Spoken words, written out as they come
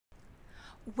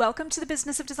Welcome to the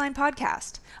Business of Design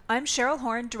podcast. I'm Cheryl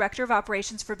Horn, Director of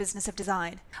Operations for Business of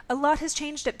Design. A lot has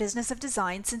changed at Business of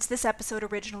Design since this episode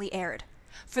originally aired.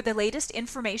 For the latest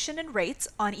information and rates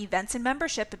on events and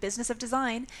membership at Business of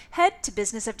Design, head to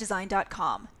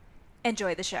businessofdesign.com.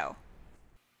 Enjoy the show.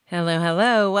 Hello,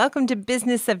 hello. Welcome to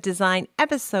Business of Design,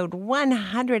 episode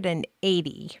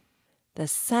 180. The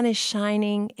sun is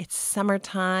shining. It's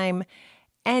summertime.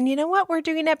 And you know what we're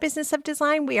doing at Business of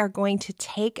Design? We are going to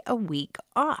take a week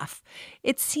off.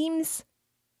 It seems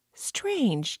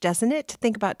strange, doesn't it, to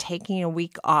think about taking a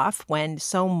week off when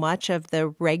so much of the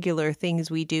regular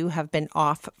things we do have been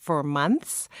off for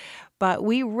months. But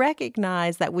we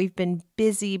recognize that we've been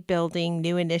busy building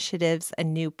new initiatives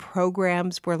and new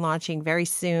programs we're launching very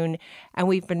soon, and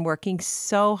we've been working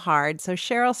so hard. So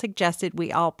Cheryl suggested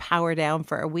we all power down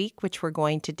for a week, which we're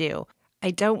going to do. I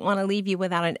don't want to leave you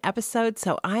without an episode,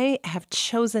 so I have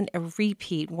chosen a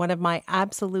repeat, one of my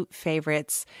absolute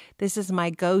favorites. This is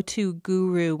my go-to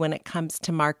guru when it comes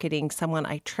to marketing, someone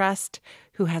I trust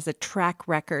who has a track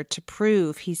record to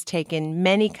prove he's taken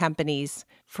many companies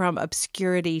from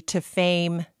obscurity to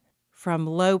fame, from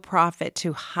low profit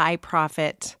to high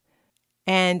profit.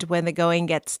 And when the going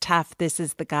gets tough, this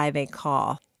is the guy they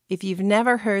call. If you've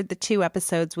never heard the 2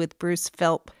 episodes with Bruce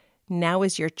Philp, now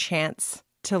is your chance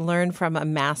to learn from a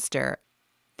master.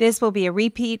 This will be a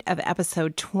repeat of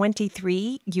episode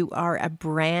 23, You Are a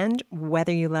Brand,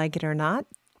 Whether You Like It or Not,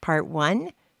 part 1.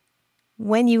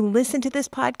 When you listen to this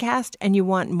podcast and you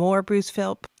want more Bruce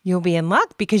Philp, you'll be in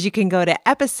luck because you can go to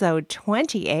episode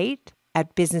 28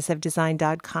 at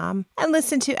businessofdesign.com and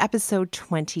listen to episode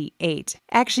 28.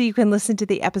 Actually, you can listen to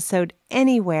the episode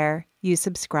anywhere you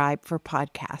subscribe for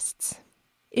podcasts.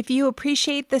 If you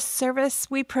appreciate the service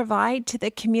we provide to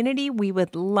the community, we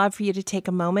would love for you to take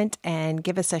a moment and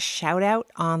give us a shout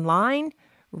out online,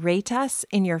 rate us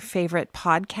in your favorite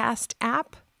podcast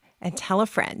app, and tell a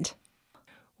friend.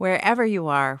 Wherever you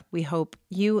are, we hope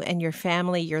you and your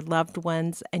family, your loved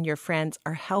ones, and your friends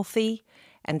are healthy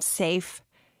and safe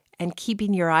and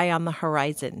keeping your eye on the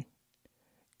horizon.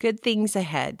 Good things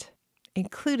ahead,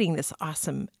 including this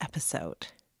awesome episode.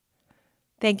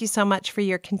 Thank you so much for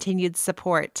your continued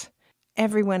support.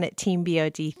 Everyone at Team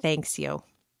BOD thanks you.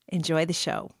 Enjoy the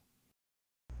show.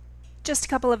 Just a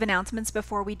couple of announcements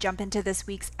before we jump into this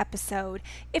week's episode.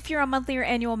 If you're a monthly or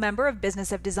annual member of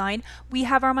Business of Design, we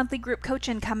have our monthly group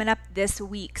coaching coming up this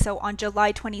week. So on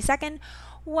July 22nd,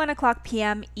 1 o'clock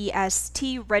p.m.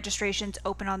 EST, registrations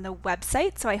open on the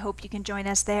website, so I hope you can join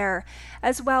us there.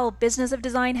 As well, Business of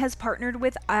Design has partnered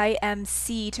with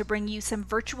IMC to bring you some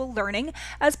virtual learning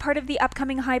as part of the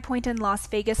upcoming High Point and Las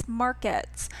Vegas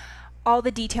markets. All the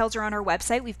details are on our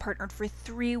website. We've partnered for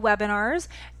 3 webinars,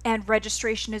 and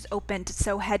registration is open,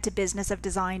 so head to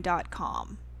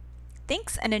businessofdesign.com.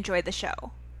 Thanks, and enjoy the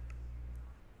show.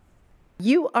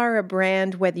 You are a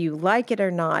brand, whether you like it or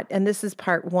not, and this is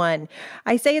part 1.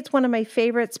 I say it's one of my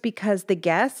favorites because the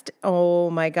guest,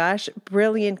 oh my gosh,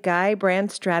 brilliant guy,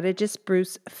 brand strategist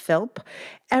Bruce Philp.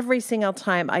 Every single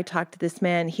time I talk to this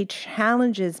man, he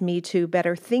challenges me to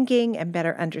better thinking and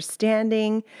better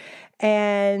understanding,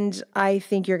 and I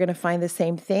think you're going to find the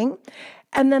same thing.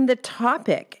 And then the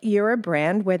topic, you're a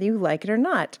brand, whether you like it or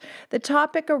not. The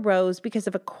topic arose because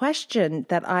of a question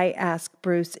that I asked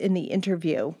Bruce in the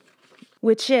interview,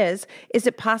 which is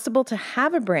it possible to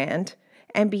have a brand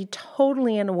and be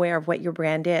totally unaware of what your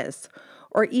brand is,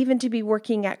 or even to be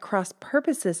working at cross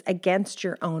purposes against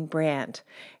your own brand?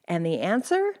 And the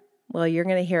answer? Well, you're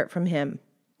going to hear it from him.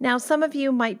 Now, some of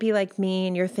you might be like me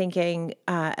and you're thinking,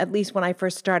 at least when I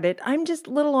first started, I'm just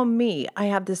little old me. I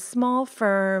have this small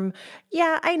firm.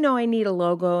 Yeah, I know I need a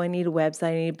logo, I need a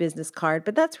website, I need a business card,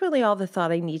 but that's really all the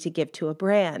thought I need to give to a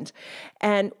brand.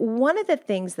 And one of the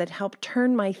things that helped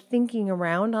turn my thinking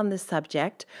around on this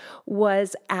subject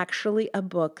was actually a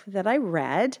book that I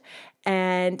read.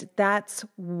 And that's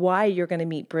why you're going to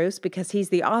meet Bruce, because he's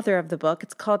the author of the book.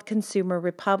 It's called Consumer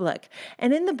Republic.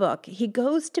 And in the book, he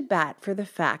goes to bat for the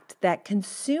fact that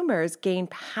consumers gain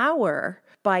power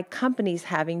by companies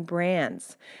having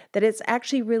brands, that it's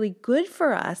actually really good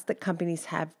for us that companies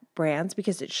have brands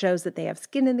because it shows that they have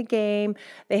skin in the game,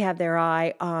 they have their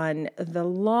eye on the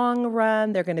long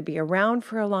run, they're going to be around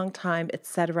for a long time,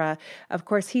 etc. Of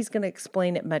course, he's going to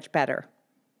explain it much better.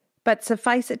 But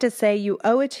suffice it to say, you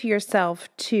owe it to yourself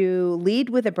to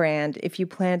lead with a brand if you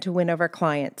plan to win over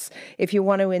clients, if you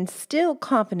want to instill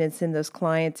confidence in those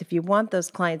clients, if you want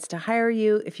those clients to hire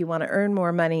you, if you want to earn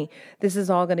more money. This is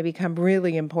all going to become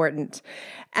really important.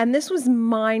 And this was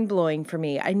mind-blowing for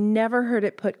me. I never heard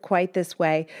it put quite this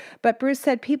way. But Bruce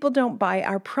said people don't buy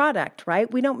our product,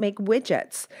 right? We don't make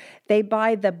widgets. They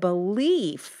buy the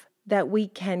belief that we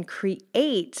can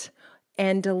create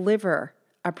and deliver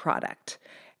a product.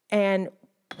 And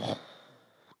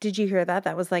did you hear that?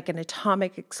 That was like an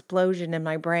atomic explosion in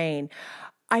my brain.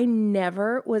 I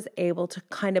never was able to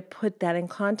kind of put that in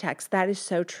context. That is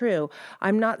so true.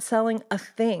 I'm not selling a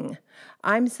thing.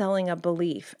 I'm selling a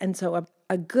belief. And so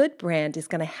a good brand is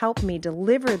going to help me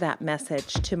deliver that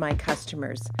message to my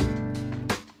customers.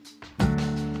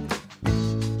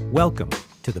 Welcome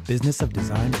to the Business of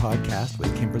Design podcast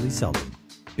with Kimberley Selden.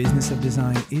 Business of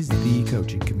Design is the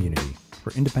coaching community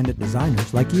for independent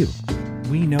designers like you.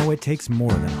 We know it takes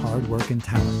more than hard work and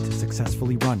talent to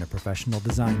successfully run a professional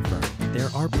design firm. There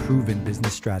are proven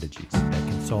business strategies that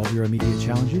can solve your immediate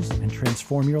challenges and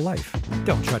transform your life.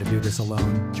 Don't try to do this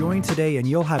alone. Join today and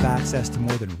you'll have access to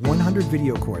more than 100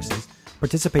 video courses,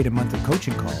 participate in monthly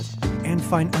coaching calls, and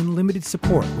find unlimited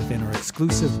support within our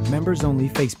exclusive members-only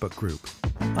Facebook group.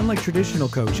 Unlike traditional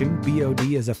coaching,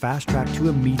 BOD is a fast track to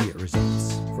immediate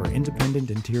results for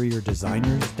independent interior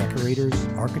designers, decorators,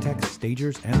 architects,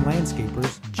 stagers, and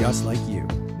landscapers just like you.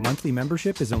 Monthly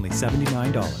membership is only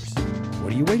 $79.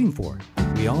 What are you waiting for?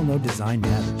 We all know design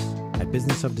matters. At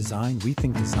Business of Design, we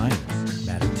think designers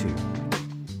matter too.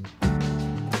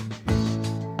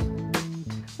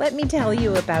 Let me tell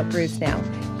you about Bruce now.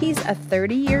 He's a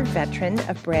 30-year veteran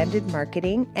of branded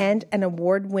marketing and an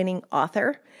award-winning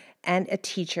author and a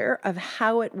teacher of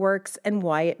how it works and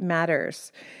why it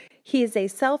matters. He is a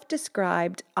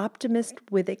self-described optimist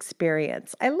with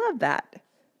experience. I love that.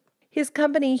 His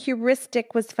company,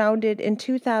 Heuristic, was founded in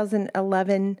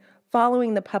 2011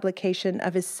 following the publication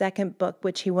of his second book,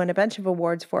 which he won a bunch of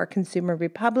awards for, Consumer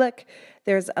Republic.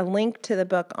 There's a link to the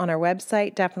book on our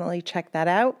website. Definitely check that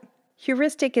out.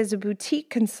 Heuristic is a boutique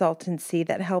consultancy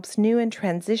that helps new and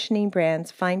transitioning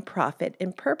brands find profit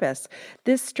and purpose.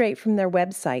 This straight from their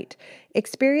website.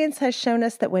 Experience has shown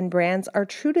us that when brands are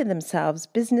true to themselves,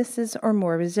 businesses are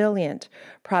more resilient,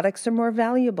 products are more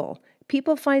valuable,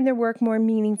 people find their work more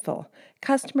meaningful,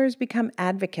 customers become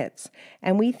advocates,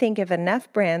 and we think if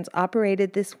enough brands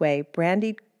operated this way,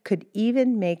 branding could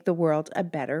even make the world a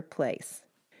better place.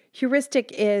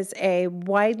 Heuristic is a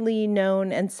widely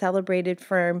known and celebrated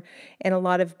firm in a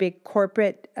lot of big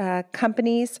corporate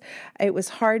companies. It was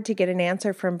hard to get an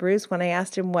answer from Bruce when I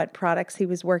asked him what products he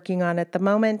was working on at the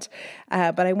moment,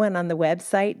 but I went on the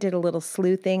website, did a little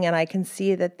sleuthing, and I can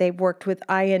see that they've worked with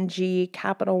ING,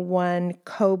 Capital One,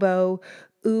 Kobo,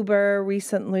 Uber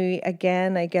recently.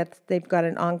 Again, I guess they've got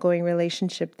an ongoing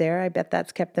relationship there. I bet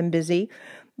that's kept them busy.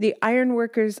 The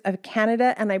Ironworkers of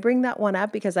Canada, and I bring that one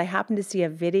up because I happened to see a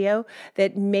video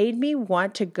that made me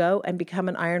want to go and become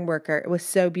an ironworker. It was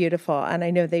so beautiful, and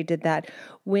I know they did that.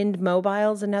 Wind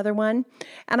Mobile's another one.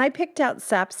 And I picked out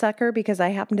Sapsucker because I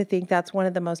happen to think that's one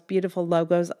of the most beautiful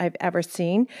logos I've ever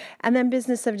seen. And then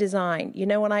Business of Design. You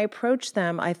know, when I approached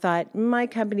them, I thought, my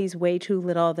company's way too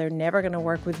little. They're never going to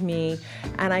work with me.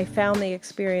 And I found the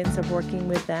experience of working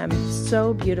with them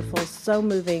so beautiful, so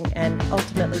moving, and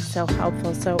ultimately so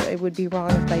helpful. So it would be wrong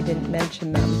if I didn't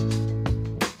mention them.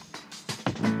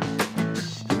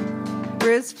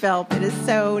 Bruce Philp, it is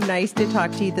so nice to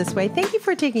talk to you this way. Thank you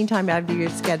for taking time out of your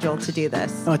schedule to do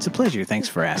this. Oh, it's a pleasure. Thanks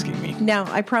for asking me. Now,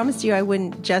 I promised you I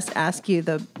wouldn't just ask you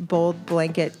the bold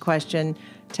blanket question,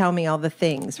 tell me all the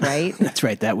things, right? That's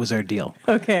right. That was our deal.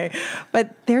 Okay.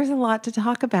 But there's a lot to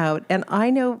talk about. And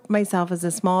I know myself as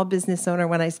a small business owner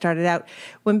when I started out,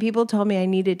 when people told me I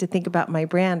needed to think about my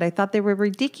brand, I thought they were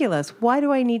ridiculous. Why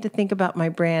do I need to think about my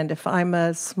brand if I'm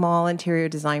a small interior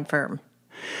design firm?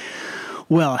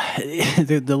 Well,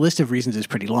 the list of reasons is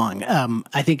pretty long.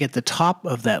 I think at the top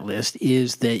of that list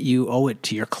is that you owe it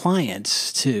to your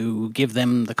clients to give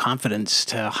them the confidence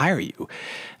to hire you.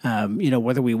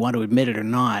 Whether we want to admit it or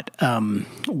not,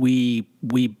 we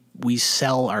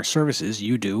sell our services,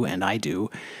 you do and I do,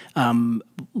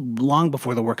 long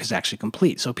before the work is actually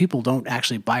complete. So people don't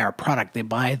actually buy our product; they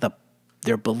buy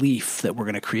their belief that we're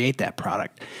going to create that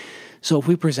product. So if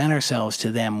we present ourselves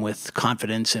to them with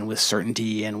confidence and with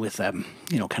certainty and with kind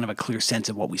of a clear sense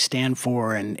of what we stand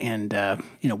for, and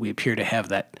we appear to have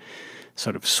that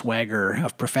sort of swagger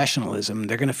of professionalism,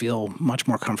 they're going to feel much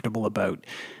more comfortable about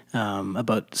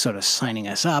sort of signing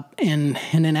us up. And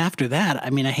then after that, I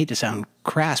mean, I hate to sound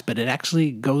crass, but it actually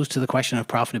goes to the question of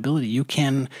profitability. You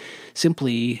can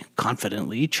simply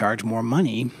confidently charge more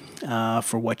money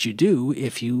for what you do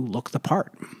if you look the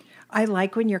part. I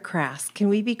like when you're crass. Can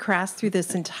we be crass through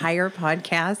this entire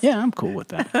podcast? Yeah, I'm cool with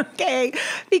that. Okay,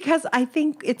 because I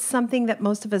think it's something that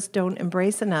most of us don't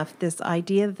embrace enough, this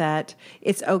idea that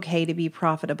it's okay to be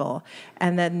profitable.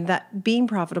 And then that being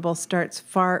profitable starts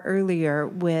far earlier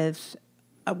with,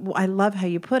 I love how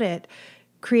you put it,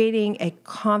 creating a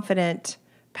confident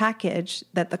package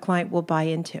that the client will buy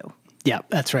into. Yeah,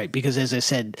 that's right. Because as I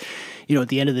said, at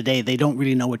the end of the day, they don't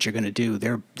really know what you're going to do.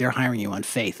 They're hiring you on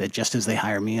faith, just as they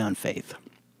hire me on faith.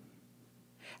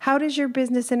 How does your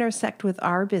business intersect with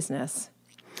our business?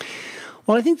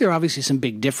 Well, I think there are obviously some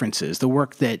big differences. The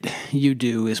work that you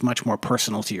do is much more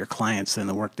personal to your clients than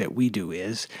the work that we do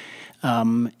is.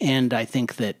 And I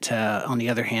think that, on the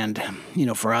other hand,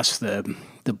 for us, the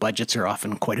budgets are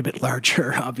often quite a bit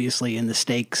larger, obviously, and the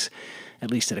stakes, at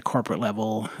least at a corporate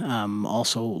level,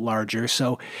 also larger.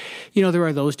 So, there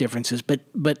are those differences. But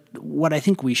what I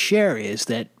think we share is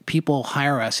that people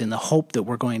hire us in the hope that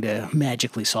we're going to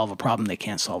magically solve a problem they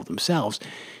can't solve themselves.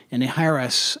 And they hire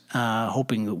us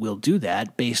hoping that we'll do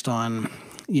that based on,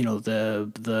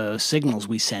 the signals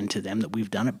we send to them that we've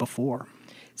done it before.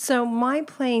 So my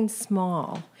playing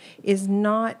small is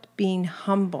not being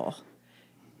humble,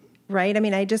 right? I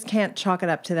mean, I just can't chalk it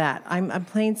up to that. I'm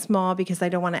playing small because I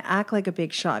don't want to act like a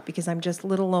big shot because I'm just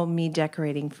little old me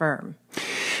decorating firm.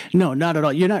 No, not at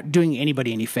all. You're not doing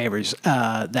anybody any favors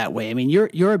that way. I mean,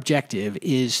 your objective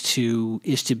is to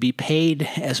be paid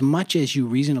as much as you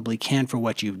reasonably can for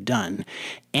what you've done,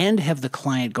 and have the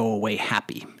client go away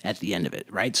happy at the end of it,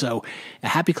 right? So a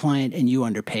happy client and you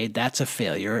underpaid, that's a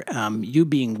failure. You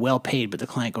being well paid but the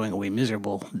client going away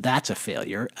miserable, that's a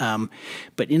failure.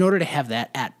 But in order to have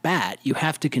that at bat, you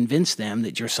have to convince them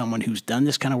that you're someone who's done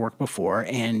this kind of work before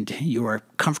and you are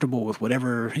comfortable with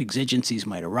whatever exigencies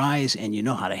might arise and you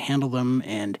know how to handle them,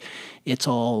 and it's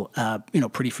all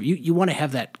pretty for you. You want to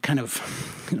have that kind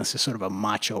of, this is sort of a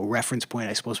macho reference point,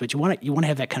 I suppose, but you want to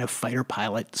have that kind of fighter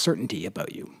pilot certainty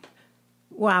about you.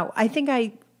 Wow, I think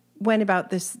I went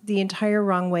about this the entire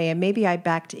wrong way, and maybe I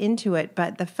backed into it,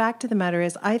 but the fact of the matter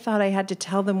is I thought I had to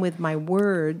tell them with my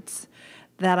words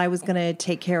that I was going to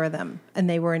take care of them and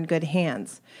they were in good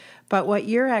hands. But what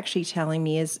you're actually telling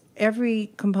me is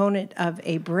every component of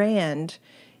a brand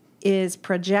is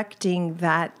projecting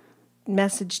that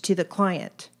message to the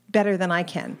client better than I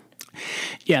can.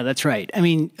 Yeah, that's right. I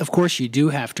mean, of course, you do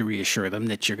have to reassure them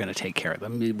that you're going to take care of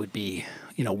them. It would be,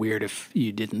 weird if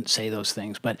you didn't say those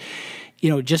things. But,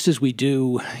 just as we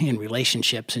do in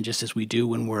relationships and just as we do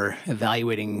when we're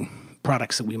evaluating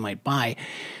products that we might buy,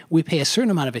 we pay a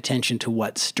certain amount of attention to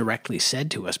what's directly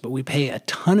said to us, but we pay a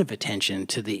ton of attention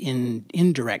to the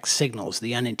indirect signals,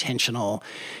 the unintentional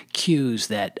cues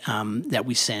that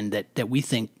we send that we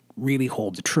think really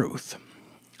hold the truth.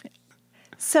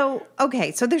 So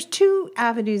there's two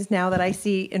avenues now that I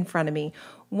see in front of me.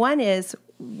 One is,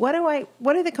 what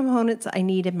are the components I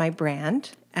need in my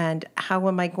brand, and how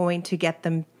am I going to get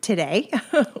them today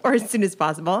or as soon as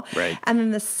possible? Right. And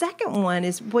then the second one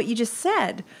is what you just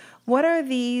said. What are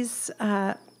these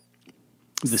the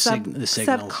signals,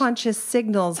 subconscious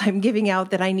signals I'm giving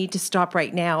out that I need to stop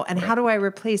right now, and how do I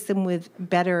replace them with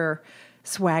better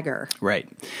swagger? Right.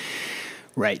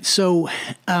 So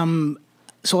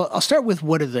I'll start with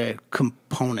what are the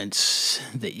components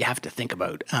that you have to think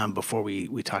about before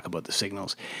we talk about the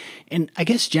signals. And I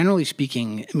guess generally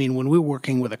speaking, I mean, when we're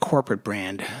working with a corporate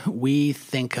brand, we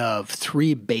think of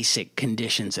three basic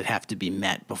conditions that have to be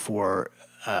met before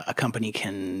a company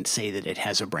can say that it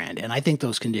has a brand. And I think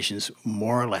those conditions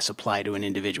more or less apply to an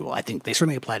individual. I think they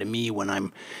certainly apply to me when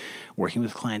I'm working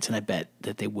with clients, and I bet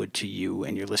that they would to you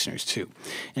and your listeners too.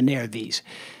 And they are these.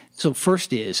 So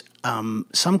first is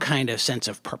some kind of sense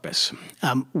of purpose.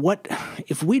 What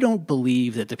if we don't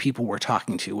believe that the people we're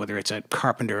talking to, whether it's a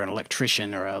carpenter, an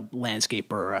electrician, or a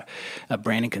landscaper, or a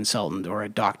branding consultant, or a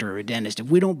doctor or a dentist, if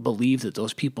we don't believe that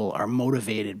those people are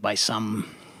motivated by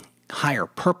some higher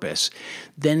purpose,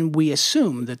 then we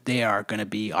assume that they are going to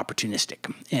be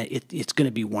opportunistic. It's going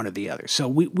to be one or the other. So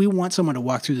we want someone to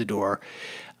walk through the door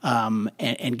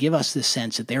and give us the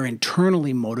sense that they're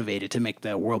internally motivated to make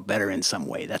the world better in some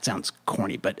way. That sounds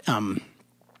corny, but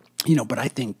but I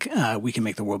think we can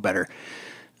make the world better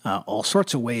all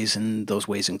sorts of ways, and those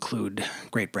ways include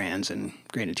great brands and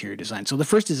great interior design. So the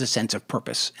first is a sense of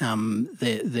purpose.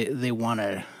 They want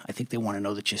to, I think they want to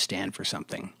know that you stand for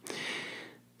something.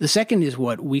 The second is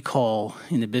what we call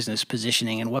in the business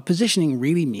positioning. And what positioning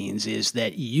really means is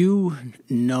that you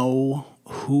know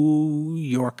who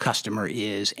your customer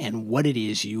is and what it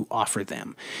is you offer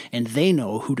them. And they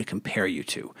know who to compare you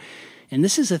to. And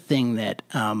this is a thing that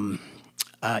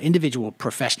individual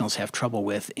professionals have trouble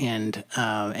with, and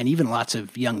even lots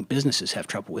of young businesses have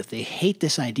trouble with. They hate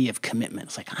this idea of commitment.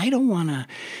 It's like, I don't want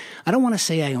to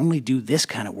say I only do this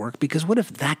kind of work, because what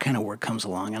if that kind of work comes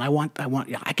along and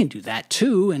I can do that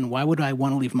too, and why would I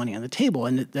want to leave money on the table?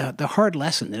 And the hard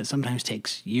lesson that it sometimes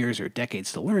takes years or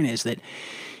decades to learn is that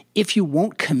if you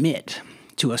won't commit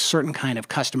to a certain kind of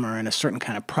customer and a certain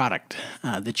kind of product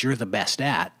that you're the best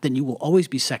at, then you will always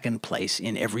be second place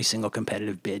in every single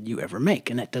competitive bid you ever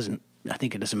make. And I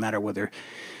think it doesn't matter whether,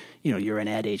 you're an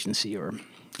ad agency or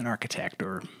an architect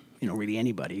or, really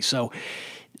anybody. So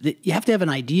you have to have an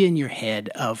idea in your head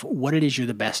of what it is you're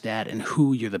the best at and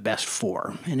who you're the best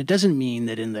for. And it doesn't mean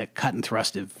that in the cut and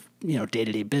thrust of,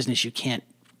 day-to-day business, you can't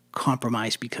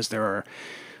compromise because there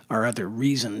are other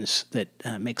reasons that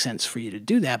make sense for you to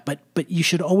do that. But you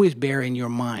should always bear in your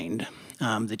mind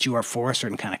that you are for a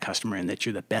certain kind of customer and that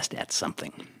you're the best at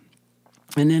something.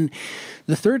 And then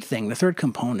the third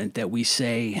component that we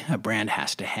say a brand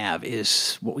has to have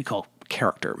is what we call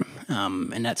character.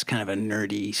 And that's kind of a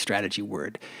nerdy strategy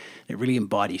word. It really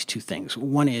embodies two things.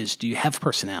 One is, do you have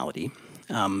personality?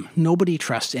 Nobody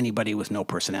trusts anybody with no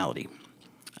personality.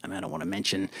 I don't want to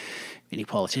mention any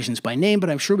politicians by name, but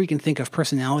I'm sure we can think of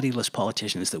personality-less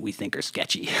politicians that we think are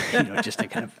sketchy, just to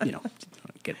kind of,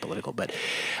 get political. But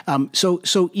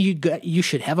so you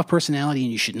should have a personality,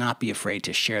 and you should not be afraid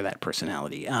to share that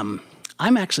personality. I'm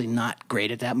actually not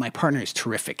great at that. My partner is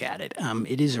terrific at it.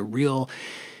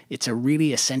 It's a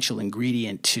really essential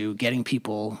ingredient to getting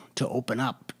people to open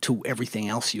up to everything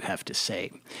else you have to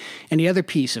say. And the other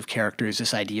piece of character is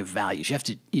this idea of values.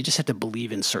 You just have to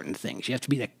believe in certain things. You have to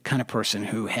be the kind of person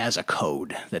who has a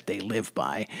code that they live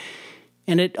by.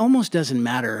 And it almost doesn't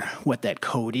matter what that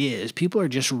code is. People are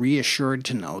just reassured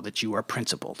to know that you are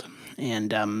principled.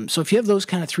 And so if you have those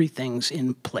kind of three things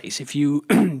in place, if you,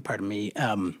 pardon me,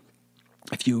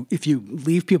 if you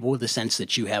leave people with a sense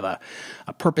that you have a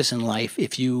purpose in life,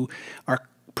 if you are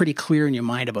pretty clear in your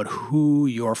mind about who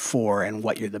you're for and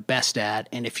what you're the best at,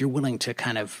 and if you're willing to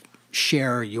kind of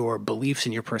share your beliefs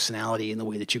and your personality in the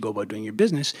way that you go about doing your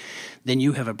business, then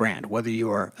you have a brand, whether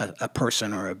you're a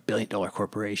person or a billion-dollar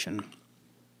corporation.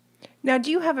 Now,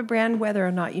 do you have a brand whether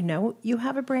or not you know you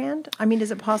have a brand? Is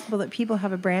it possible that people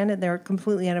have a brand and they're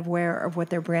completely unaware of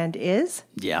what their brand is?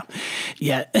 Yeah.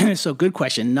 So good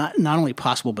question. Not only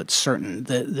possible, but certain.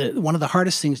 One of the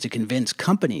hardest things to convince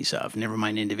companies of, never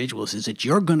mind individuals, is that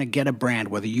you're going to get a brand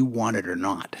whether you want it or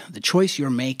not. The choice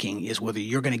you're making is whether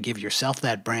you're going to give yourself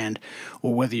that brand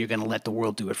or whether you're going to let the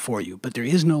world do it for you. But there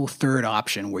is no third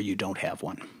option where you don't have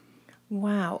one.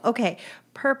 Wow. Okay.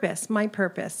 Purpose, my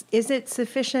purpose. Is it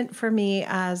sufficient for me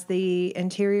as the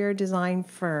interior design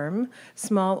firm,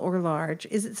 small or large?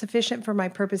 Is it sufficient for my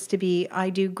purpose to be, I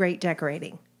do great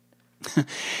decorating?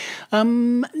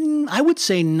 I would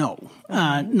say no,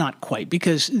 not quite,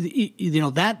 because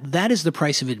that is the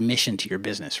price of admission to your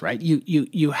business, right?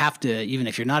 You have to, even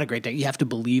if you're not a great decorator, you have to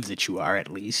believe that you are at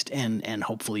least, and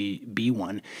hopefully be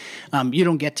one. You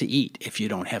don't get to eat if you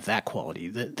don't have that quality.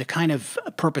 The kind of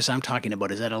purpose I'm talking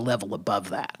about is at a level above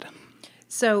that.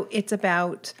 So it's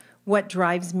about what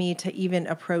drives me to even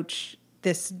approach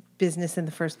this business in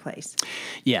the first place.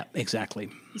 Yeah,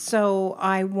 exactly. So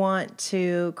I want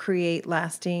to create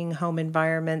lasting home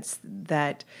environments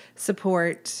that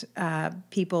support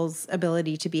people's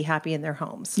ability to be happy in their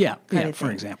homes. Yeah,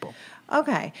 for example.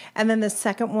 Okay. And then the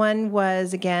second one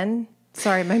was, again,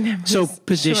 sorry, my memory. So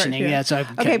positioning,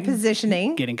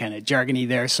 positioning. Getting kind of jargony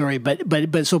there, sorry,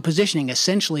 but so positioning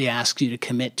essentially asks you to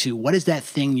commit to what is that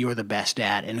thing you're the best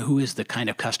at, and who is the kind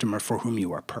of customer for whom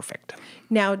you are perfect.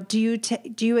 Now, do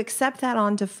you accept that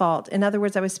on default? In other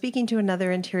words, I was speaking to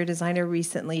another interior designer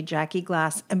recently, Jackie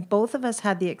Glass, and both of us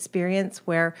had the experience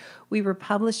where we were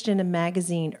published in a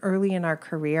magazine early in our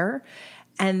career,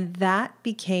 and that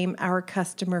became our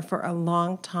customer for a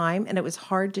long time, and it was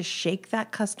hard to shake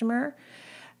that customer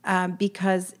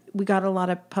because we got a lot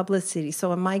of publicity.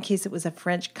 So in my case, it was a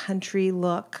French country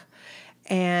look,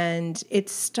 and it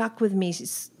stuck with me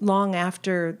long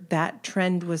after that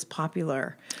trend was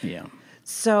popular. Yeah.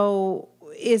 So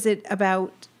is it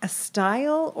about a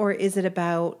style, or is it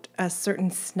about a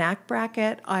certain snack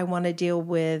bracket? I want to deal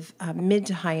with mid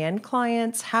to high-end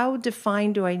clients. How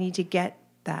defined do I need to get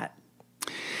that?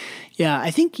 Yeah,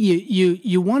 I think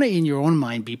you want to, in your own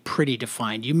mind, be pretty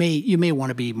defined. You may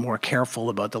want to be more careful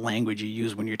about the language you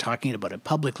use when you're talking about it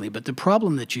publicly, but the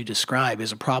problem that you describe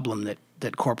is a problem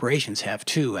that corporations have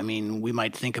too. We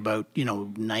might think about,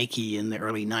 Nike in the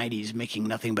early 90s making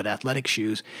nothing but athletic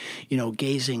shoes,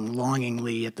 gazing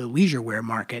longingly at the leisure wear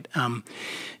market.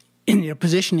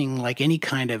 Positioning, like any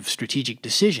kind of strategic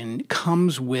decision,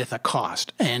 comes with a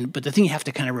cost. But the thing you have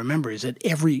to kind of remember is that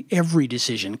every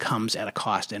decision comes at a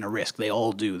cost and a risk. They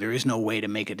all do. There is no way to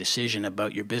make a decision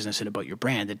about your business and about your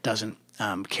brand that doesn't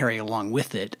carry along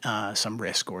with it some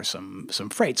risk or some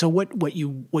freight. So what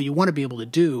you want to be able to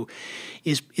do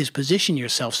is position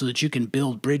yourself so that you can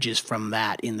build bridges from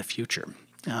that in the future.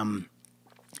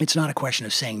 It's not a question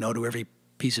of saying no to every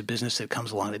piece of business that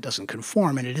comes along that doesn't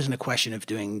conform. And it isn't a question of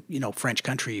doing, French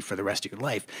country for the rest of your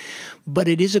life. But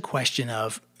it is a question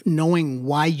of knowing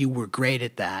why you were great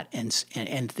at that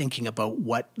and thinking about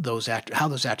how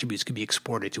those attributes could be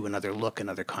exported to another look,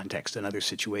 another context, another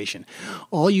situation.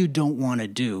 All you don't want to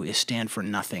do is stand for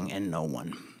nothing and no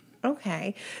one.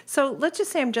 Okay. So let's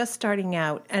just say I'm just starting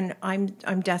out and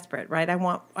I'm desperate, right? I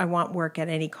want work at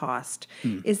any cost.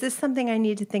 Is this something I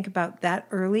need to think about that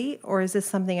early, or is this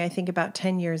something I think about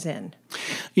 10 years in?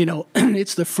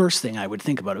 It's the first thing I would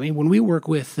think about. I mean, when we work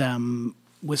with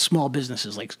small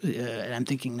businesses, and I'm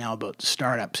thinking now about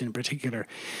startups in particular,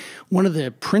 one of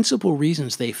the principal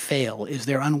reasons they fail is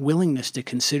their unwillingness to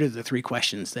consider the three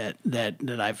questions that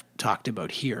I've talked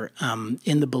about here,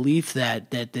 in the belief that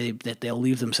they'll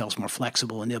leave themselves more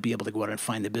flexible and they'll be able to go out and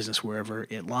find the business wherever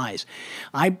it lies.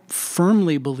 I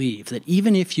firmly believe that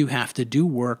even if you have to do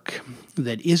work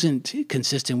that isn't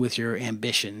consistent with your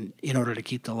ambition in order to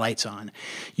keep the lights on,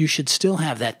 you should still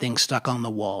have that thing stuck on the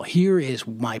wall. Here is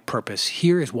my purpose.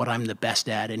 Here is what I'm the best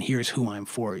at, and here's who I'm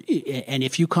for. And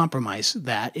if you compromise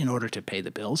that in order to pay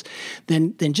the bills,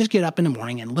 then just get up in the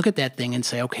morning and look at that thing and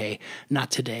say, okay, not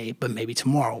today, but maybe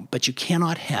tomorrow. But you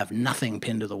cannot have nothing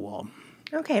pinned to the wall.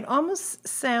 Okay, it almost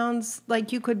sounds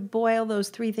like you could boil those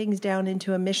three things down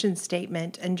into a mission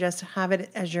statement and just have it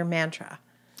as your mantra.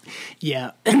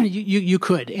 Yeah, you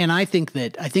could, and I think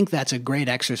that's a great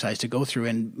exercise to go through,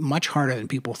 and much harder than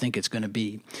people think it's going to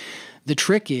be. The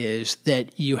trick is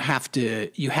that you have to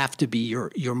be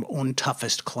your own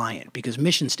toughest client, because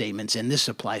mission statements, and this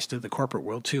applies to the corporate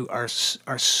world too, are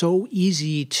so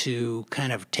easy to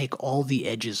kind of take all the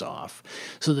edges off,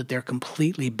 so that they're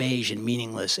completely beige and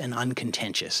meaningless and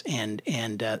uncontentious, and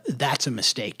that's a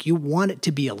mistake. You want it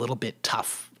to be a little bit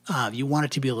tough. You want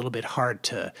it to be a little bit hard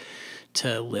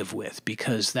to live with,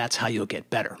 because that's how you'll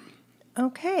get better.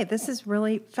 Okay, this is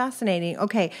really fascinating.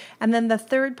 Okay, and then the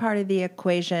third part of the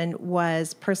equation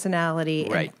was personality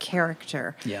and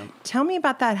character. Yeah. Tell me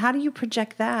about that. How do you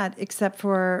project that, except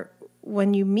for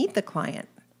when you meet the client?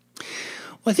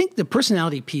 Well, I think the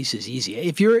personality piece is easy.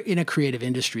 If you're in a creative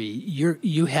industry,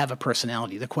 you have a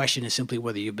personality. The question is simply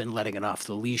whether you've been letting it off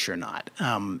the leash or not.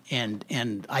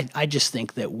 And I just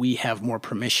think that we have more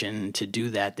permission to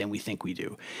do that than we think we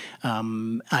do.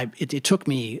 It took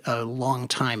me a long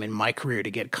time in my career to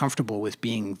get comfortable with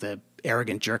being the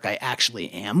arrogant jerk I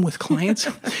actually am with clients,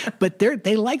 but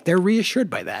they're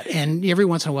reassured by that. And every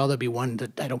once in a while there'll be one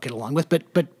that I don't get along with,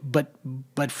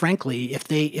 but frankly, if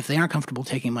they aren't comfortable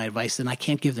taking my advice, then I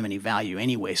can't give them any value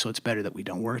anyway. So it's better that we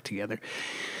don't work together.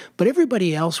 But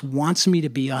everybody else wants me to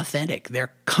be authentic.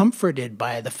 They're comforted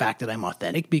by the fact that I'm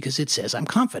authentic because it says I'm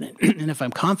confident. And if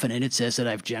I'm confident, it says that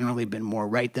I've generally been more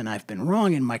right than I've been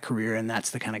wrong in my career. And that's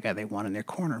the kind of guy they want in their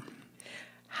corner.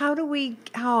 How do we,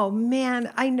 oh man,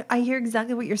 I hear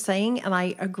exactly what you're saying, and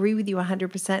I agree with you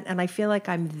 100%, and I feel like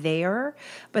I'm there,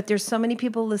 but there's so many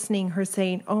people listening who are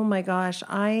saying, oh my gosh,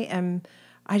 I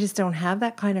just don't have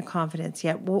that kind of confidence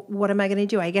yet. What am I going to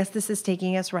do? I guess this is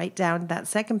taking us right down that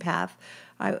second path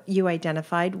you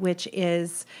identified, which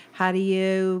is how do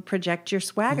you project your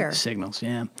swagger? Signals,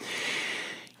 yeah.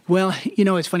 Well,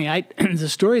 it's funny. The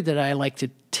story that I like to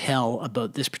tell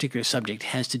about this particular subject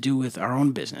has to do with our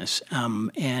own business,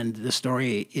 and the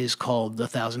story is called the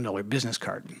 $1,000 business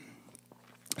card.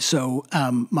 So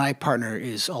my partner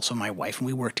is also my wife, and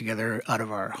we work together out of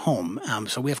our home.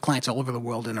 So we have clients all over the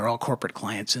world, and they're all corporate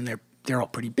clients, and they're all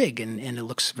pretty big, and it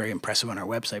looks very impressive on our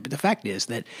website. But the fact is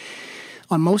that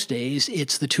on most days,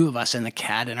 it's the two of us and the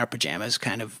cat in our pajamas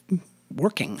kind of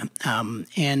working,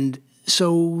 and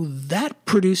so that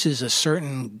produces a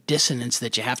certain dissonance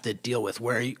that you have to deal with,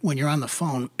 where when you're on the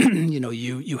phone,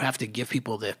 you have to give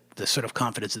people the sort of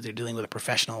confidence that they're dealing with a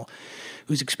professional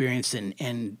who's experienced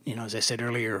and as I said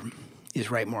earlier, is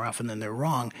right more often than they're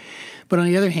wrong. But on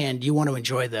the other hand, you want to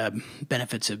enjoy the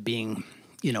benefits of being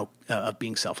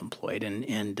self-employed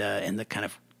and the kind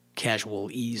of casual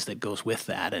ease that goes with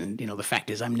that. And the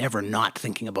fact is, I'm never not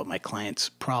thinking about my clients'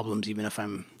 problems, even if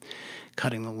I'm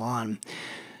cutting the lawn.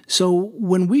 So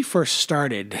when we first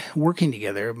started working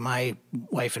together, my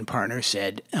wife and partner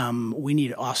said, we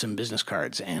need awesome business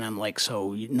cards. And I'm like,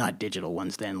 so not digital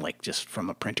ones then, like just from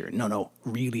a printer. No,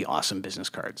 really awesome business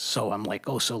cards. So I'm like,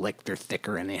 oh, so like they're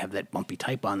thicker and they have that bumpy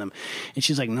type on them. And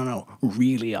she's like, no,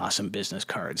 really awesome business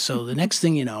cards. So the next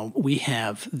thing you know, we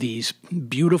have these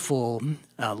beautiful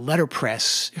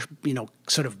letterpress,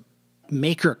 sort of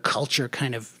maker culture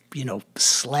kind of,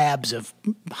 slabs of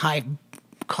high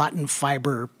cotton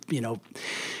fiber,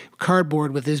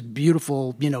 cardboard with this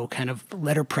beautiful, kind of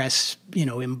letterpress,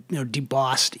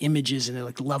 debossed images and they're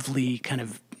like lovely kind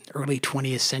of early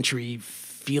 20th century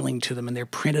feeling to them, and they're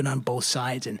printed on both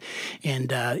sides, and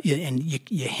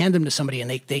you hand them to somebody, and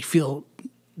they feel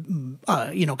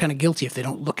kind of guilty if they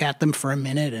don't look at them for a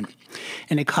minute,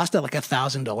 and it cost like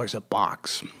 $1,000 a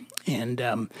box. And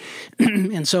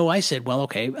and so I said, well,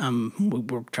 okay,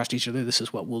 we'll trust each other. This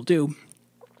is what we'll do.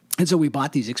 And so we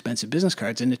bought these expensive business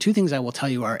cards. And the two things I will tell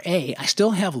you are, A, I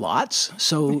still have lots,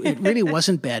 so it really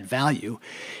wasn't bad value.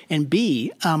 And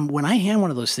B, when I hand one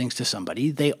of those things to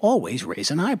somebody, they always raise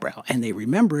an eyebrow, and they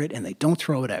remember it, and they don't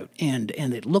throw it out. And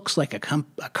it looks like a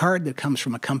card that comes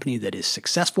from a company that is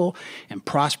successful and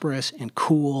prosperous and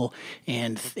cool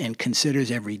and considers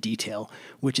every detail,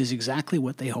 which is exactly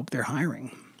what they hope they're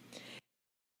hiring.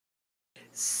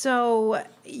 So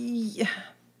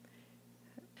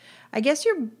I guess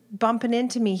you're bumping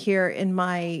into me here in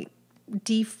my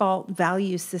default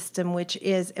value system, which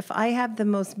is if I have the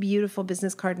most beautiful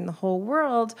business card in the whole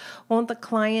world, won't the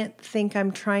client think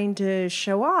I'm trying to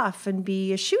show off and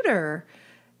be a shooter?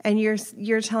 And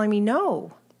you're telling me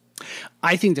no.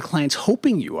 I think the client's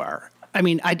hoping you are. I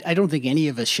mean, I don't think any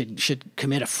of us should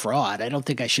commit a fraud. I don't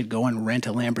think I should go and rent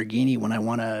a Lamborghini when I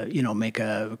want to, make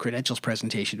a credentials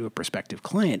presentation to a prospective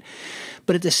client.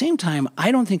 But at the same time,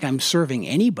 I don't think I'm serving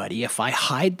anybody if I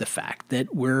hide the fact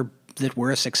that we're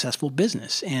a successful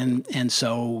business. And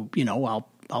so,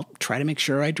 I'll try to make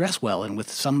sure I dress well and with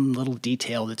some little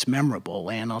detail that's memorable,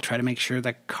 and I'll try to make sure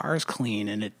the car's clean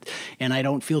and I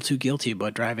don't feel too guilty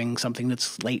about driving something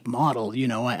that's late model.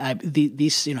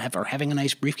 These having a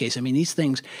nice briefcase. I mean, these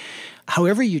things,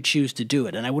 however you choose to do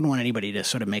it, and I wouldn't want anybody to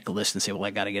sort of make a list and say, well,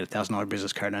 I got to get $1,000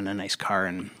 business card and a nice car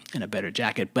and a better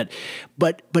jacket.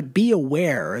 But be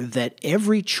aware that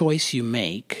every choice you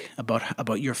make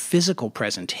about your physical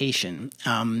presentation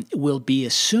will be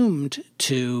assumed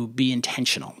to be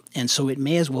intentional. And so it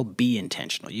may as well be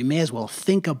intentional. You may as well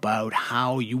think about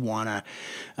how you want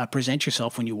to present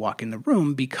yourself when you walk in the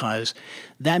room, because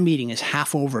that meeting is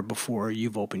half over before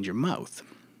you've opened your mouth.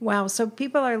 Wow. So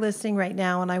people are listening right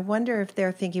now, and I wonder if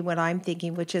they're thinking what I'm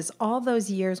thinking, which is all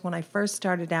those years when I first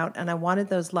started out and I wanted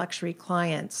those luxury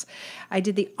clients, I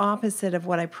did the opposite of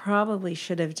what I probably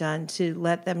should have done to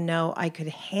let them know I could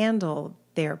handle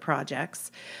their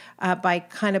projects by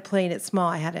kind of playing it small.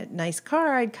 I had a nice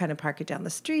car. I'd kind of park it down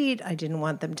the street. I didn't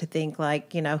want them to think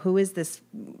like, who is this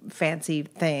fancy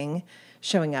thing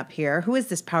showing up here? Who is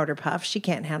this powder puff? She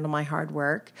can't handle my hard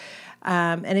work.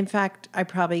 And in fact, I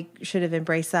probably should have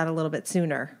embraced that a little bit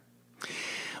sooner.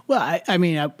 Well, I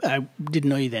didn't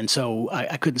know you then, so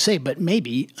I couldn't say, but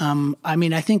maybe.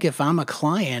 I think if I'm a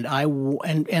client,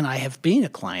 and I have been a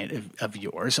client of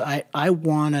yours, I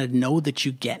want to know that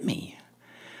you get me.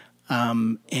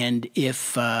 And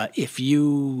if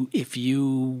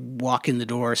you walk in the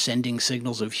door sending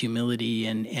signals of humility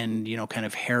and kind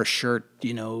of hair shirt,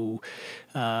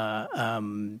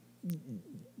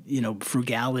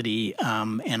 frugality,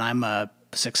 and I'm a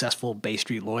successful Bay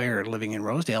Street lawyer living in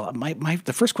Rosedale,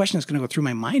 the first question that's going to go through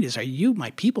my mind is, are you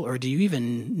my people, or do you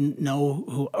even know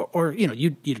who, or you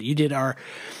did our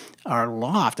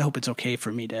loft. I hope it's okay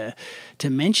for me to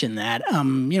mention that.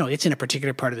 It's in a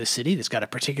particular part of the city that's got a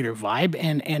particular vibe,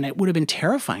 and it would have been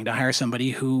terrifying to hire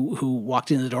somebody who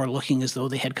walked in the door looking as though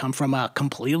they had come from a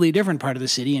completely different part of the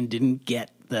city and didn't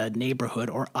get the neighborhood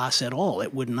or us at all.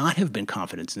 It would not have been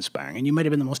confidence inspiring. And you might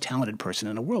have been the most talented person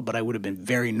in the world, but I would have been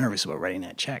very nervous about writing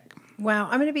that check. Wow.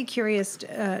 I'm going to be curious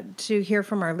to hear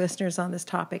from our listeners on this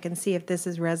topic and see if this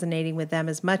is resonating with them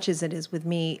as much as it is with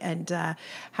me, and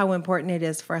how important it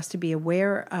is for us to be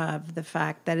aware of the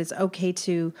fact that it's okay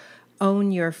to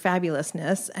own your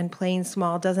fabulousness, and playing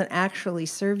small doesn't actually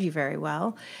serve you very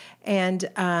well. And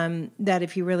that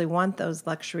if you really want those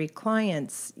luxury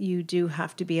clients, you do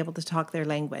have to be able to talk their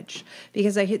language.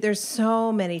 Because I hear there's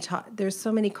so many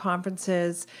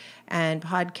conferences and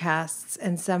podcasts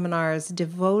and seminars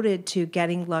devoted to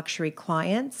getting luxury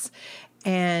clients.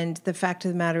 And the fact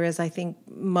of the matter is, I think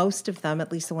most of them,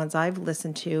 at least the ones I've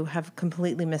listened to, have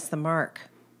completely missed the mark.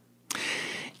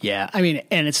 Yeah,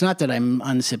 and it's not that I'm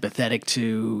unsympathetic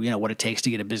to, what it takes to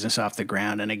get a business off the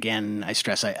ground. And again, I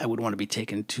stress I wouldn't want to be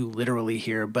taken too literally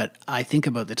here, but I think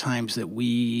about the times that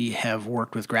we have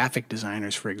worked with graphic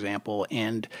designers, for example,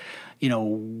 and,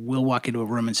 we'll walk into a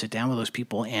room and sit down with those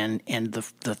people, and the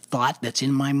thought that's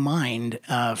in my mind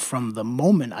from the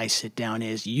moment I sit down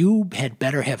is, you had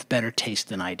better have better taste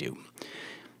than I do.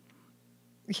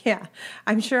 Yeah,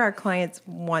 I'm sure our clients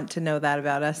want to know that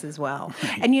about us as well.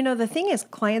 Right. And the thing is,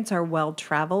 clients are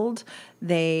well-traveled,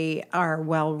 they are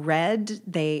well-read,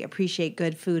 they appreciate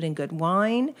good food and good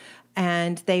wine,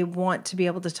 and they want to be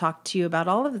able to talk to you about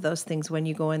all of those things when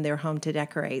you go in their home to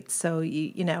decorate. So,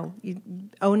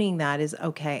 owning that is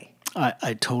okay.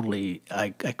 I totally, I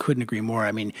couldn't agree more.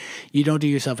 I mean, you don't do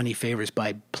yourself any favors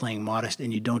by playing modest,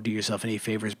 and you don't do yourself any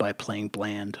favors by playing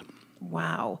bland.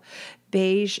 Wow.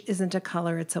 Beige isn't a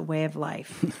color, it's a way of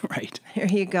life. Right. There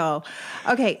you go.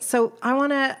 Okay, so I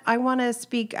want to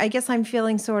speak. I guess I'm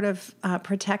feeling sort of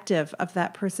protective of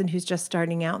that person who's just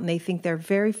starting out, and they think they're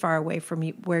very far away from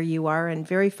you, where you are, and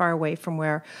very far away from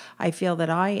where I feel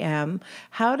that I am.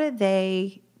 How do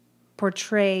they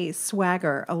portray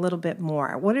swagger a little bit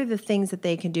more? What are the things that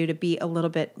they can do to be a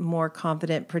little bit more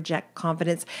confident, project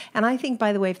confidence? And I think,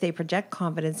 by the way, if they project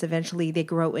confidence, eventually they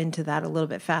grow into that a little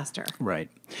bit faster. Right.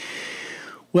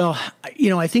 Well,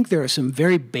 I think there are some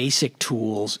very basic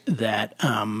tools that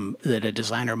that a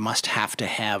designer must have to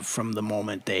have from the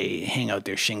moment they hang out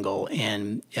their shingle,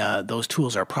 and those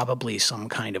tools are probably some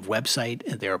kind of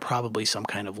website. There are probably some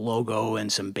kind of logo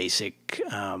and some basic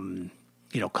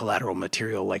collateral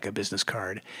material like a business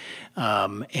card,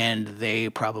 and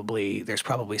there's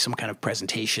probably some kind of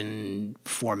presentation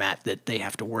format that they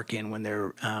have to work in when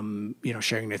they're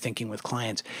sharing their thinking with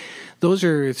clients. Those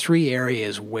are three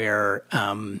areas where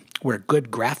good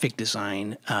graphic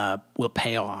design will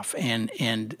pay off,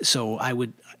 and so I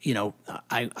would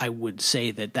I would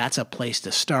say that that's a place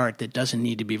to start that doesn't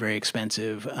need to be very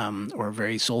expensive or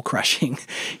very soul crushing,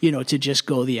 to just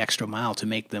go the extra mile to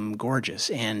make them gorgeous.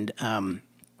 And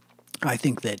I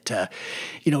think that,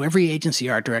 every agency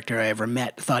art director I ever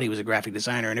met thought he was a graphic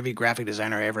designer, and every graphic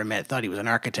designer I ever met thought he was an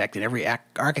architect, and every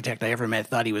architect I ever met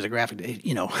thought he was a graphic.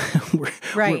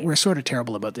 We're sort of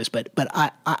terrible about this, but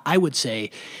I would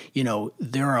say,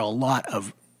 there are a lot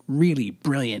of really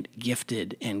brilliant,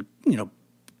 gifted, and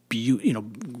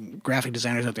graphic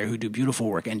designers out there who do beautiful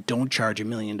work and don't charge $1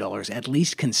 million. At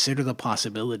least consider the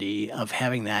possibility of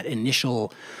having that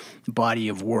initial body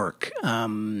of work,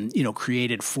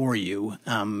 created for you,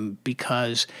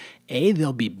 because A,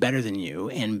 they'll be better than you,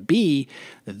 and B,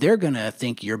 they're going to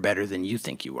think you're better than you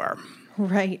think you are.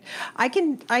 Right. I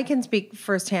can speak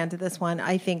firsthand to this one.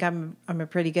 I think I'm a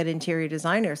pretty good interior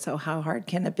designer. So how hard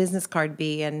can a business card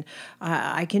be? And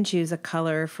I can choose a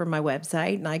color for my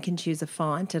website, and I can choose a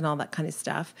font and all that kind of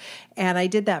stuff. And I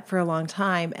did that for a long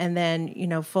time. And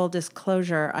then, full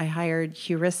disclosure, I hired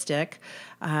Heuristic.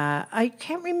 I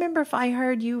can't remember if I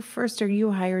hired you first or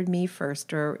you hired me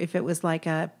first, or if it was like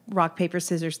a rock, paper,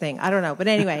 scissors thing. I don't know. But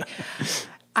anyway,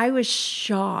 I was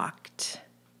shocked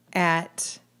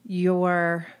at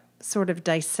your sort of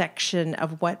dissection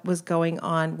of what was going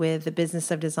on with the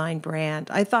Business of Design brand.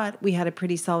 I thought we had a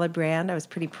pretty solid brand. I was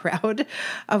pretty proud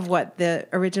of what the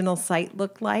original site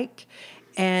looked like.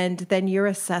 And then your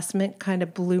assessment kind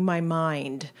of blew my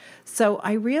mind. So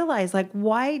I realized,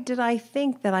 why did I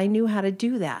think that I knew how to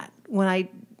do that? Why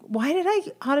did I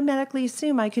automatically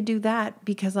assume I could do that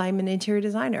because I'm an interior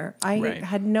designer?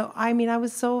 I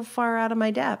was so far out of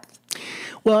my depth.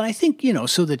 Well, I think,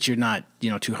 so that you're not,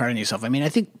 too hard on yourself. I mean, I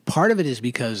think part of it is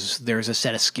because there's a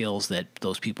set of skills that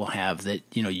those people have that,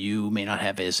 you may not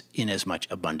have in as much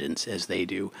abundance as they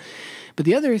do. But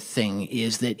the other thing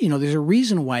is that, there's a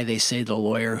reason why they say the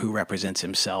lawyer who represents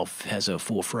himself has a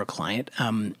fool for a client.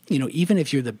 Even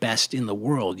if you're the best in the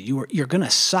world, you're going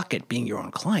to suck at being your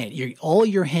own client. All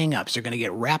your hang-ups are going to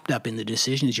get wrapped up in the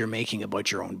decisions you're making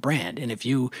about your own brand. And if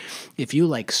you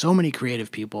like so many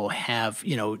creative people have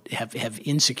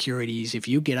insecurities, if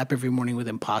you get up every morning with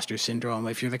imposter syndrome,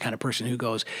 if you're the kind of person who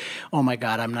goes, oh my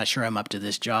God, I'm not sure I'm up to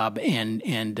this job, and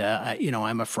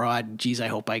I'm a fraud. Geez, I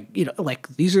hope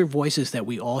these are voices that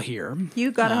we all hear.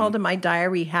 You got a hold of my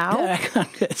diary. How?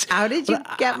 How did you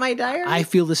get my diary? I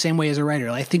feel the same way as a writer.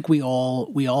 I think we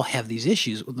all have these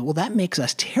issues. Well, that makes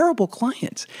us terrible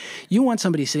clients. You want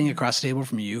somebody sitting across the table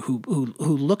from you who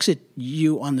looks at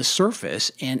you on the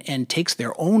surface and takes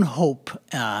their own hope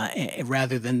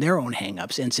rather than their own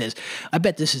hang-ups and says, I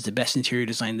bet this is the best interior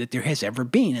design that there has ever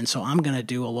been, and so I'm going to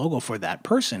do a logo for that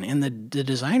person. And the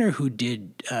designer who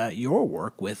did your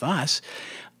work with us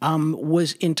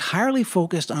was entirely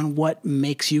focused on what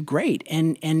makes you great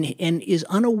and is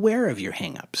unaware of your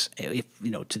hangups, if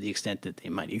to the extent that they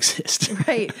might exist.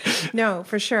 Right. No,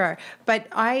 for sure. But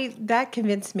that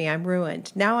convinced me I'm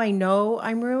ruined. Now I know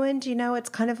I'm ruined. It's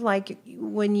kind of like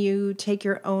when you take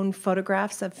your own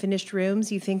photographs of finished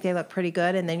rooms, you think they look pretty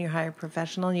good, and then you hire a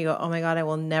professional and you go, oh my God, I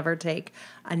will never take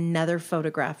another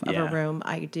photograph of a room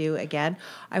I do again.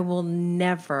 I will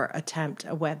never attempt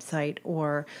a website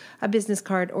or a business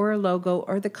card or a logo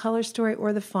or the color story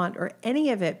or the font or any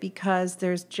of it, because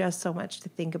there's just so much to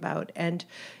think about, and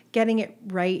getting it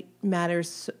right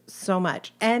matters so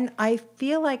much. And I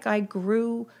feel like I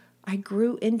grew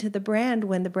into the brand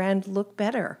when the brand looked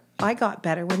better. I got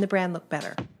better when the brand looked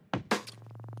better.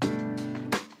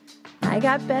 All I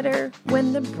got better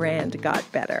when the brand got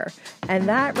better. And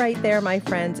that right there, my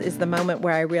friends, is the moment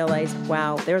where I realized,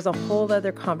 wow, there's a whole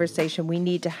other conversation we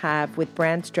need to have with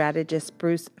brand strategist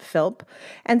Bruce Philp.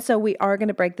 And so we are going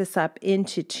to break this up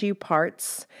into two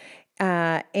parts.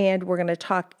 And we're going to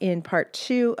talk in part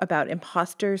 2 about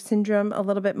imposter syndrome a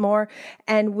little bit more.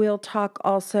 And we'll talk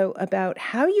also about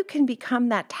how you can become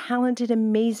that talented,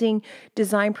 amazing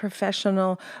design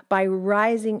professional by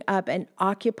rising up and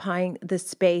occupying the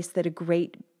space that a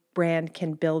great brand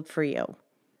can build for you.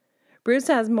 Bruce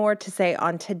has more to say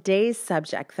on today's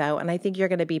subject, though, and I think you're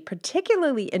going to be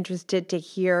particularly interested to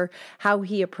hear how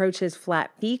he approaches flat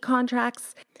fee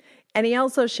contracts. And he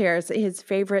also shares his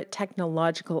favorite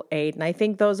technological aid. And I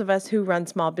think those of us who run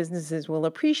small businesses will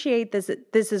appreciate this.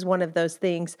 This is one of those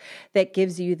things that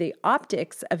gives you the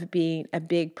optics of being a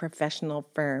big professional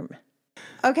firm.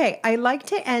 Okay, I like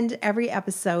to end every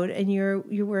episode, and you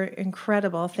were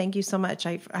incredible. Thank you so much.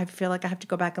 I feel like I have to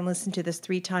go back and listen to this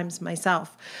 3 times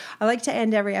myself. I like to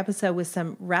end every episode with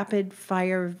some rapid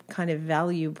fire kind of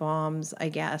value bombs, I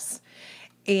guess.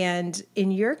 And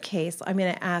in your case, I'm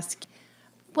going to ask,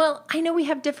 well, I know we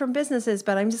have different businesses,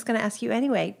 but I'm just going to ask you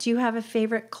anyway. Do you have a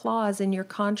favorite clause in your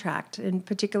contract, in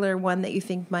particular one that you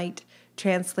think might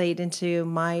translate into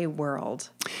my world?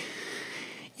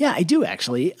 Yeah, I do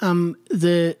actually.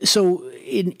 So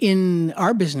in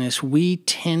our business, we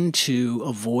tend to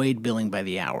avoid billing by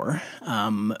the hour.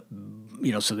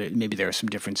 So that maybe there are some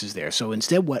differences there. So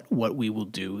instead, what we will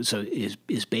do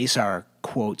is base our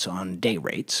quotes on day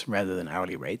rates rather than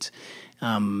hourly rates,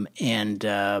 and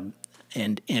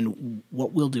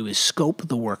what we'll do is scope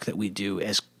the work that we do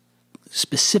as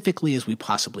specifically as we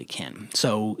possibly can.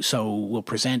 So we'll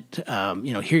present,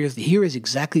 here is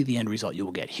exactly the end result you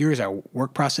will get. Here is our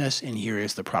work process, and here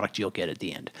is the product you'll get at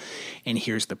the end, and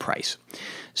here's the price.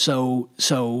 So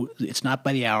it's not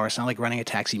by the hour. It's not like running a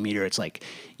taxi meter. It's like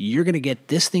you're going to get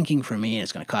this thinking from me, and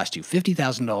it's going to cost you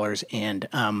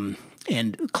 $50,000,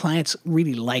 and clients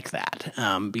really like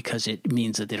that because it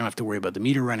means that they don't have to worry about the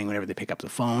meter running whenever they pick up the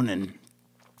phone, and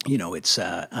it's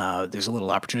there's a little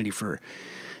opportunity for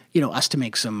us to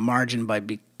make some margin by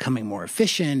becoming more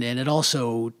efficient, and it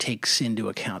also takes into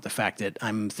account the fact that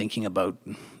I'm thinking about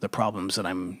the problems that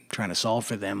I'm trying to solve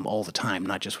for them all the time,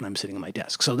 not just when I'm sitting at my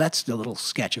desk. So that's the little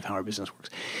sketch of how our business works.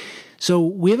 So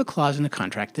we have a clause in the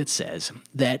contract that says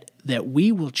that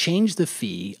we will change the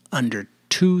fee under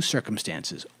 2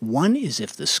 circumstances. 1 is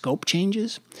if the scope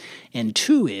changes, and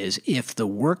 2 is if the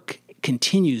work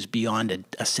continues beyond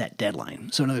a set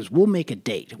deadline. So in other words, we'll make a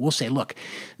date. We'll say, look,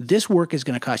 this work is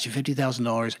going to cost you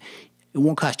 $50,000. It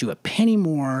won't cost you a penny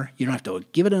more. You don't have to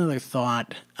give it another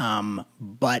thought.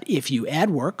 But if you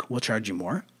add work, we'll charge you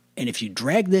more. And if you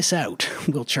drag this out,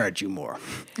 we'll charge you more.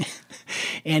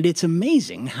 And it's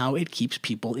amazing how it keeps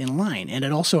people in line. And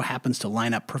it also happens to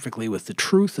line up perfectly with the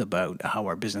truth about how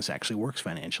our business actually works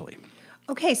financially.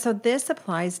 Okay, so this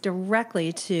applies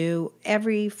directly to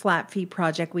every flat fee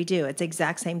project we do. It's the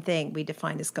exact same thing. We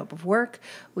define a scope of work,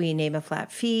 we name a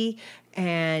flat fee,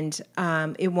 and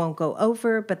it won't go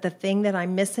over. But the thing that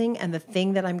I'm missing, and the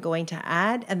thing that I'm going to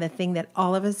add, and the thing that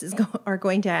all of us are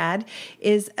going to add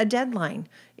is a deadline.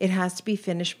 It has to be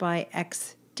finished by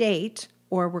X date,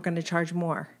 or we're going to charge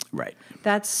more. Right.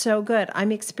 That's so good.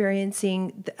 I'm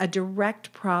experiencing a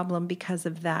direct problem because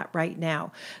of that right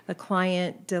now. The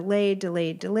client delayed.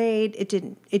 It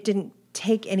didn't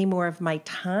take any more of my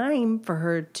time for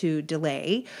her to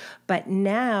delay, but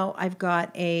now I've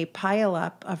got a pile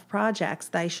up of projects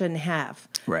that I shouldn't have.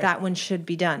 Right. That one should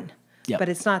be done. Yep. But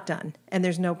it's not done, and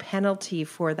there's no penalty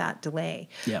for that delay.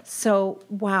 Yep. So,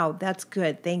 wow, that's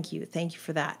good. Thank you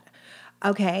for that.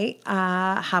 Okay,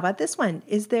 how about this one?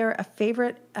 Is there a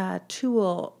favorite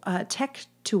tech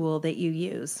tool that you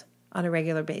use on a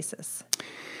regular basis?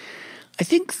 I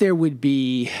think there'd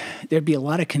be a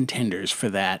lot of contenders for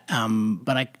that,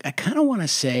 but I kind of want to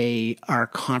say our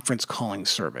conference calling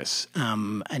service.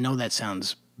 I know that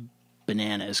sounds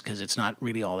bananas because it's not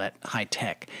really all that high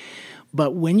tech.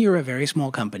 But when you're a very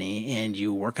small company and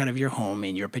you work out of your home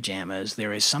in your pajamas,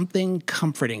 there is something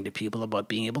comforting to people about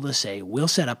being able to say, we'll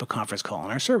set up a conference call on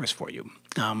our service for you,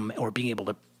 or being able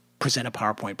to present a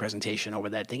PowerPoint presentation over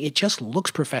that thing. It just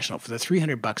looks professional. For the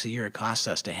 $300 a year it costs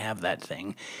us to have that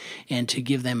thing and to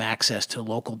give them access to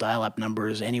local dial-up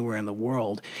numbers anywhere in the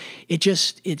world,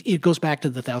 it goes back to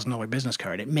the $1,000 business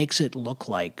card. It makes it look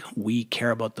like we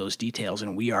care about those details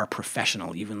and we are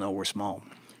professional even though we're small.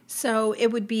 So it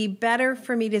would be better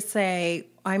for me to say,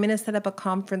 I'm going to set up a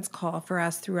conference call for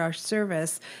us through our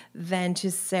service than to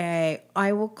say,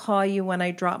 I will call you when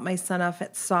I drop my son off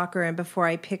at soccer and before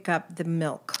I pick up the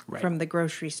milk from the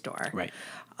grocery store. Right.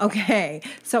 Okay,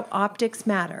 so optics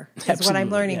matter is what I'm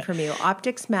Absolutely, learning yeah. from you.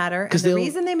 Optics matter, and the they'll-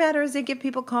 reason they matter is they give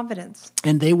people confidence.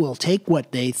 And they will take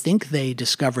what they think they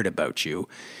discovered about you,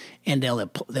 and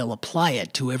they'll apply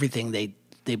it to everything they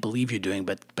believe you're doing,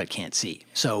 but can't see.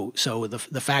 So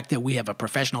the fact that we have a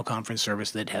professional conference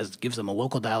service that gives them a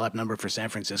local dial-up number for San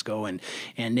Francisco, and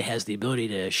it has the ability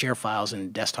to share files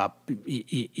and desktop,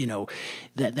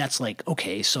 that's like,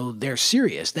 okay, so they're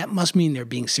serious. That must mean they're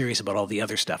being serious about all the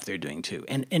other stuff they're doing too.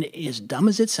 And as dumb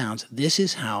as it sounds, this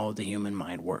is how the human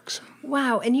mind works.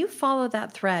 Wow, and you follow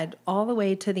that thread all the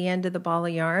way to the end of the ball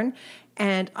of yarn.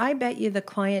 And I bet you the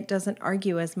client doesn't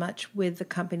argue as much with the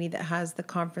company that has the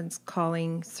conference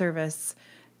calling service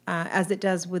as it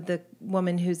does with the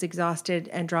woman who's exhausted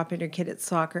and dropping her kid at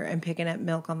soccer and picking up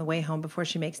milk on the way home before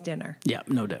she makes dinner. Yeah,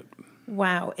 no doubt.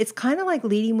 Wow. It's kind of like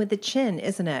leading with the chin,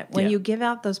 isn't it? When Yeah. you give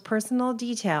out those personal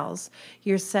details,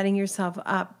 you're setting yourself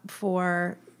up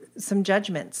for some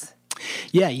judgments.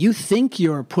 Yeah, you think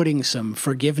you're putting some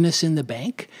forgiveness in the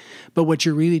bank, but what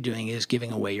you're really doing is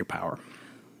giving away your power.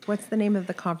 What's the name of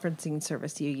the conferencing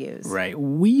service you use? Right.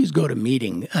 We use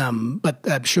GoToMeeting, but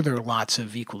I'm sure there are lots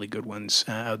of equally good ones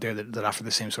out there that offer the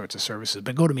same sorts of services.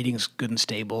 But GoToMeeting is good and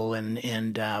stable, and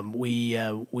we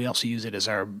also use it as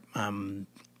our when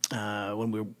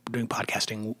we're doing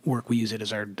podcasting work, we use it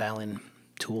as our dial-in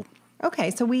tool.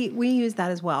 Okay, so we use that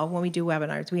as well when we do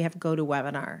webinars. We have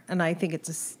GoToWebinar, and I think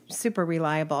it's super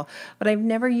reliable. But I've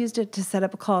never used it to set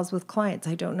up calls with clients.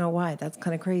 I don't know why. That's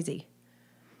kind of crazy.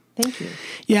 Thank you.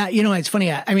 Yeah, it's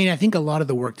funny. I mean, I think a lot of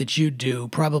the work that you do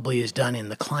probably is done in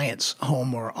the client's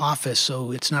home or office,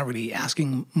 so it's not really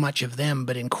asking much of them.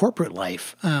 But in corporate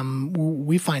life,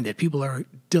 we find that people are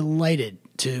delighted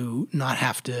to not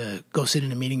have to go sit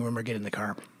in a meeting room or get in the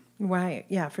car. Right.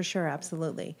 Yeah, for sure.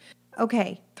 Absolutely.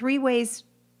 Okay, 3 ways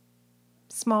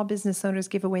small business owners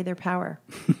give away their power.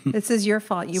 This is your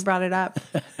fault. You brought it up.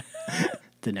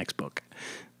 The next book.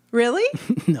 Really?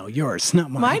 No, yours,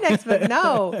 not mine. My next book,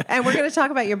 no. And we're going to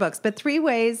talk about your books. But 3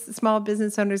 ways small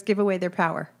business owners give away their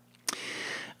power.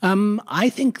 I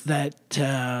think that's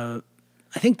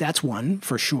one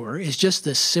for sure. Is just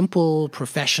the simple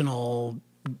professional,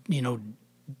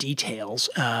 details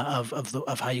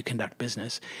of how you conduct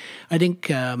business. I think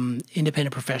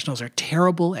independent professionals are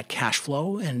terrible at cash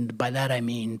flow, and by that I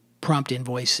mean prompt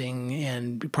invoicing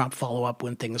and prompt follow-up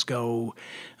when things go,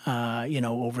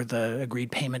 over the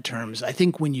agreed payment terms. I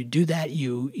think when you do that,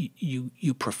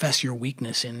 you profess your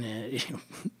weakness in,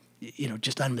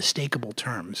 just unmistakable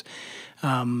terms.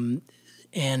 Third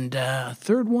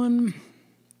one,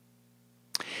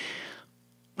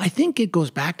 I think it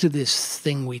goes back to this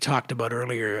thing we talked about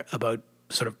earlier about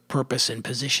sort of purpose and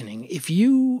positioning. If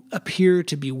you appear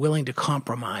to be willing to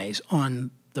compromise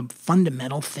on the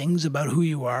fundamental things about who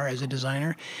you are as a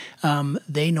designer,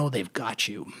 they know they've got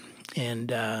you. And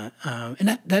that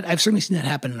I've certainly seen that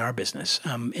happen in our business,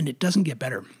 and it doesn't get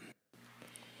better.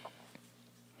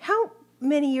 How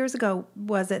many years ago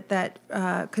was it that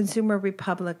Consumer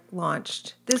Republic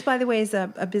launched? This, by the way, is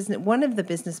one of the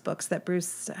business books that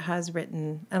Bruce has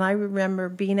written, and I remember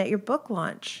being at your book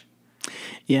launch.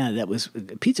 Yeah,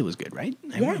 pizza was good, right?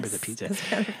 I remember the pizza. As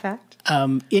a matter of fact.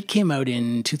 It came out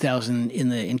in 2000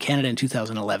 in Canada in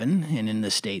 2011, and in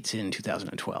the States in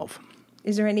 2012.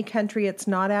 Is there any country it's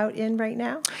not out in right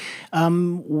now?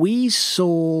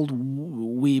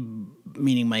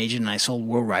 Meaning my agent and I sold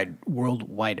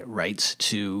worldwide rights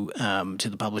to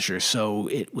the publisher, so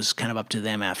it was kind of up to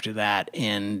them after that.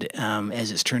 And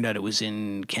as it's turned out, it was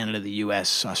in Canada, the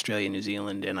U.S., Australia, New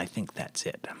Zealand, and I think that's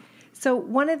it. So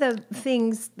one of the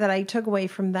things that I took away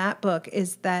from that book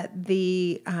is that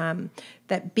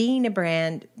that being a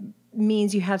brand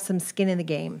means you have some skin in the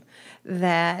game,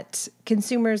 that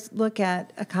consumers look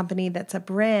at a company that's a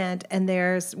brand, and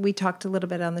we talked a little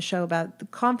bit on the show about the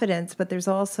confidence, but there's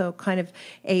also kind of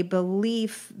a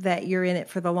belief that you're in it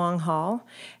for the long haul,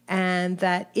 and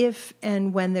that if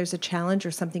and when there's a challenge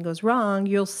or something goes wrong,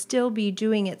 you'll still be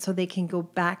doing it so they can go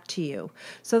back to you.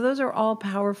 So those are all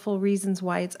powerful reasons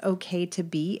why it's okay to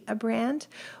be a brand.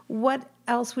 What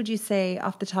else would you say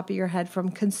off the top of your head from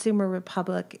Consumer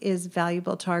Republic is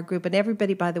valuable to our group? And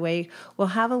everybody, by the way, will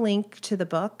have a link to the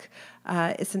book.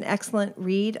 It's an excellent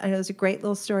read. I know there's a great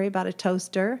little story about a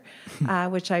toaster,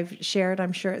 which I've shared,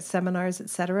 I'm sure, at seminars, et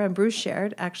cetera, and Bruce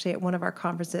shared actually at one of our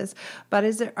conferences. But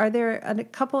are there a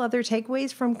couple other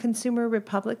takeaways from Consumer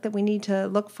Republic that we need to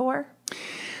look for?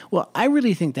 Well, I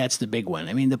really think that's the big one.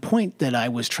 I mean, the point that I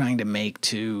was trying to make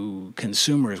to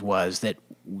consumers was that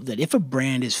that if a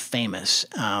brand is famous,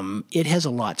 it has a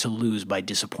lot to lose by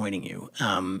disappointing you.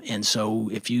 And so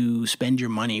if you spend your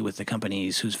money with the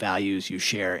companies whose values you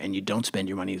share and you don't spend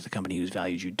your money with the company whose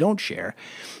values you don't share,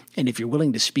 and if you're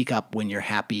willing to speak up when you're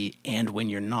happy and when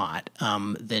you're not,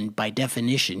 then by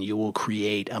definition, you will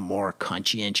create a more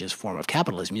conscientious form of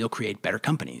capitalism. You'll create better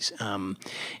companies. And,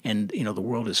 the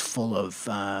world is full of,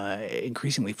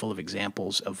 increasingly full of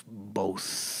examples of both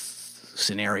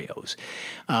scenarios.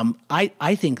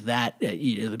 I think that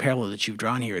the parallel that you've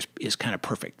drawn here is kind of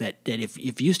perfect. That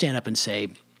if you stand up and say,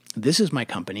 this is my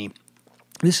company,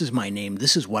 this is my name,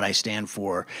 this is what I stand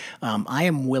for, I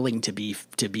am willing to be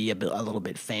a little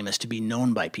bit famous, to be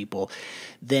known by people,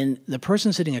 then the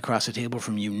person sitting across the table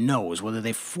from you knows, whether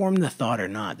they form the thought or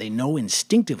not, they know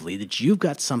instinctively that you've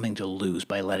got something to lose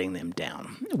by letting them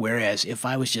down. Whereas if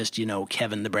I was just,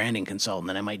 Kevin, the branding consultant,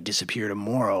 and I might disappear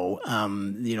tomorrow,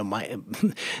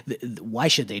 why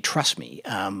should they trust me?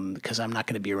 Because I'm not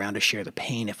going to be around to share the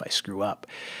pain if I screw up.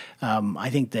 I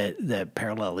think that the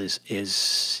parallel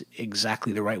is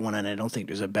exactly the right one, and I don't think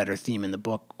there's a better theme in the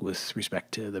book with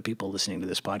respect to the people listening to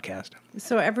this podcast.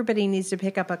 So everybody needs to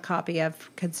pick up a copy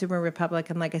of Consumer Republic,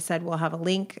 and like I said, we'll have a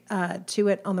link to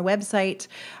it on the website.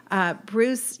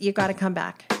 Bruce, you got to come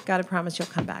back. Got to promise you'll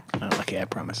come back. Okay, I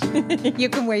promise. You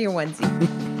can wear your onesie.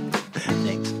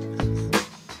 Thanks.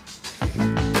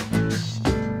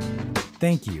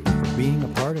 Thank you for being a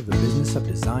part of the Business of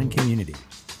Design community.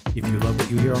 If you love what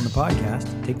you hear on the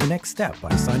podcast, take the next step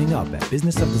by signing up at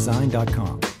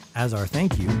businessofdesign.com. As our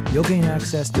thank you, you'll gain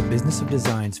access to Business of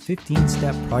Design's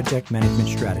 15-step project management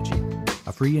strategy,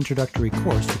 a free introductory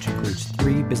course which includes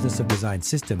 3 Business of Design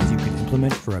systems you can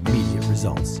implement for immediate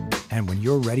results. And when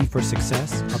you're ready for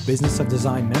success, a Business of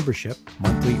Design membership,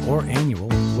 monthly or annual,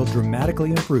 will dramatically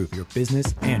improve your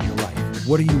business and your life.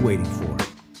 What are you waiting for?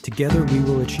 Together we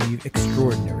will achieve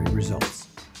extraordinary results.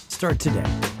 Start today.